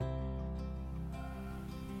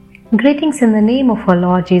Greetings in the name of our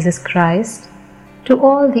Lord Jesus Christ to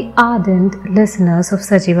all the ardent listeners of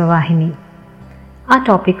Sajiva Vahini. Our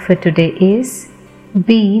topic for today is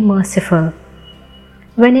Be Merciful.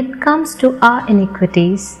 When it comes to our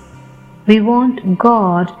iniquities, we want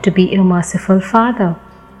God to be a merciful Father.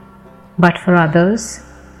 But for others,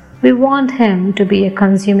 we want Him to be a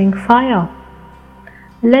consuming fire.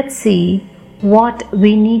 Let's see what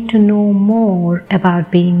we need to know more about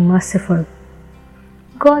being merciful.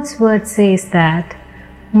 God's word says that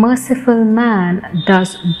merciful man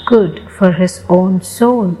does good for his own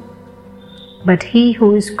soul, but he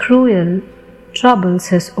who is cruel troubles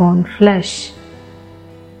his own flesh.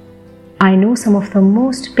 I know some of the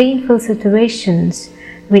most painful situations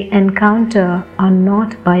we encounter are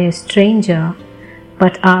not by a stranger,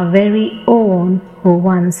 but our very own who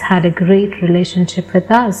once had a great relationship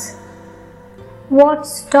with us. What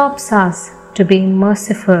stops us to be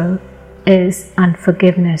merciful is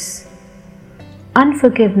unforgiveness.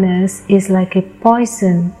 Unforgiveness is like a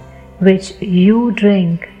poison which you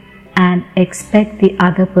drink and expect the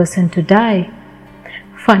other person to die.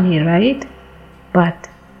 Funny, right? But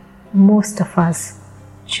most of us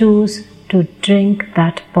choose to drink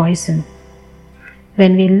that poison.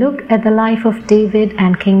 When we look at the life of David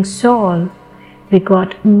and King Saul, we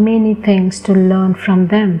got many things to learn from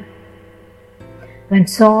them. When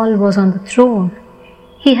Saul was on the throne,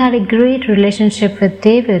 he had a great relationship with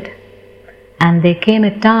David, and there came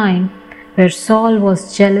a time where Saul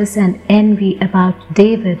was jealous and envy about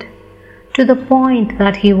David, to the point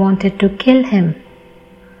that he wanted to kill him.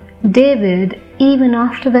 David, even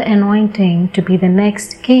after the anointing to be the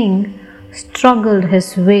next king, struggled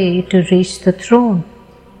his way to reach the throne.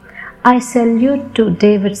 I salute to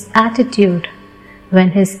David's attitude.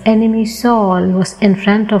 When his enemy Saul was in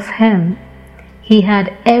front of him, he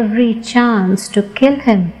had every chance to kill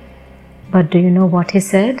him. But do you know what he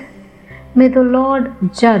said? May the Lord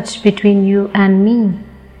judge between you and me,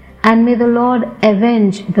 and may the Lord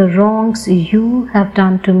avenge the wrongs you have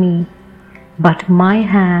done to me, but my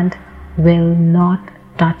hand will not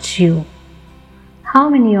touch you. How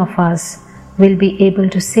many of us will be able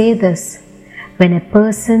to say this when a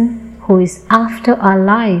person who is after our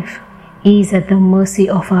life is at the mercy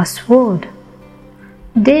of our sword?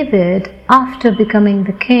 David, after becoming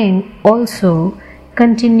the king, also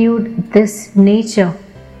continued this nature.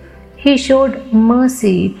 He showed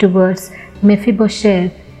mercy towards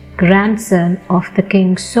Mephibosheth, grandson of the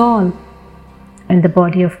king Saul. In the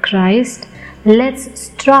body of Christ, let's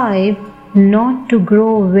strive not to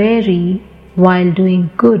grow weary while doing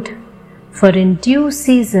good, for in due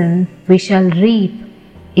season we shall reap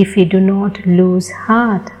if we do not lose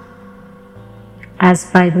heart.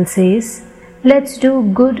 As Bible says, let's do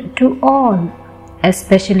good to all,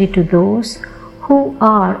 especially to those who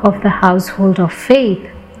are of the household of faith.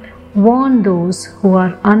 Warn those who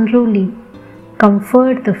are unruly.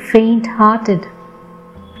 Comfort the faint-hearted.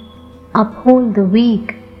 Uphold the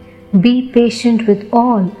weak. Be patient with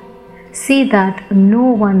all. See that no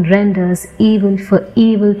one renders evil for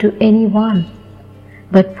evil to anyone,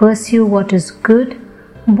 but pursue what is good,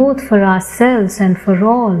 both for ourselves and for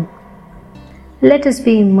all. Let us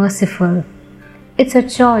be merciful. It's a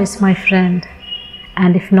choice, my friend,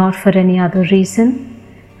 and if not for any other reason,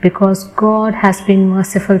 because God has been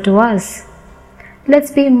merciful to us.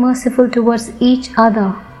 Let's be merciful towards each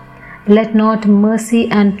other. Let not mercy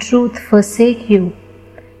and truth forsake you.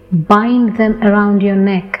 Bind them around your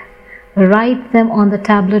neck. Write them on the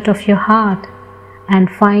tablet of your heart,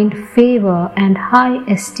 and find favor and high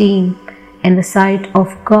esteem in the sight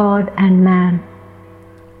of God and man.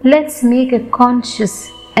 Let's make a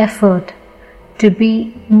conscious effort to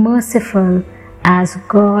be merciful as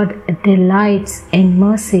God delights in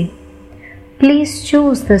mercy. Please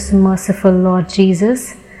choose this merciful Lord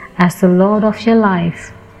Jesus as the Lord of your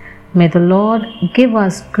life. May the Lord give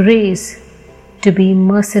us grace to be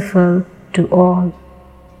merciful to all.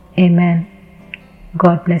 Amen.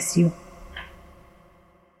 God bless you.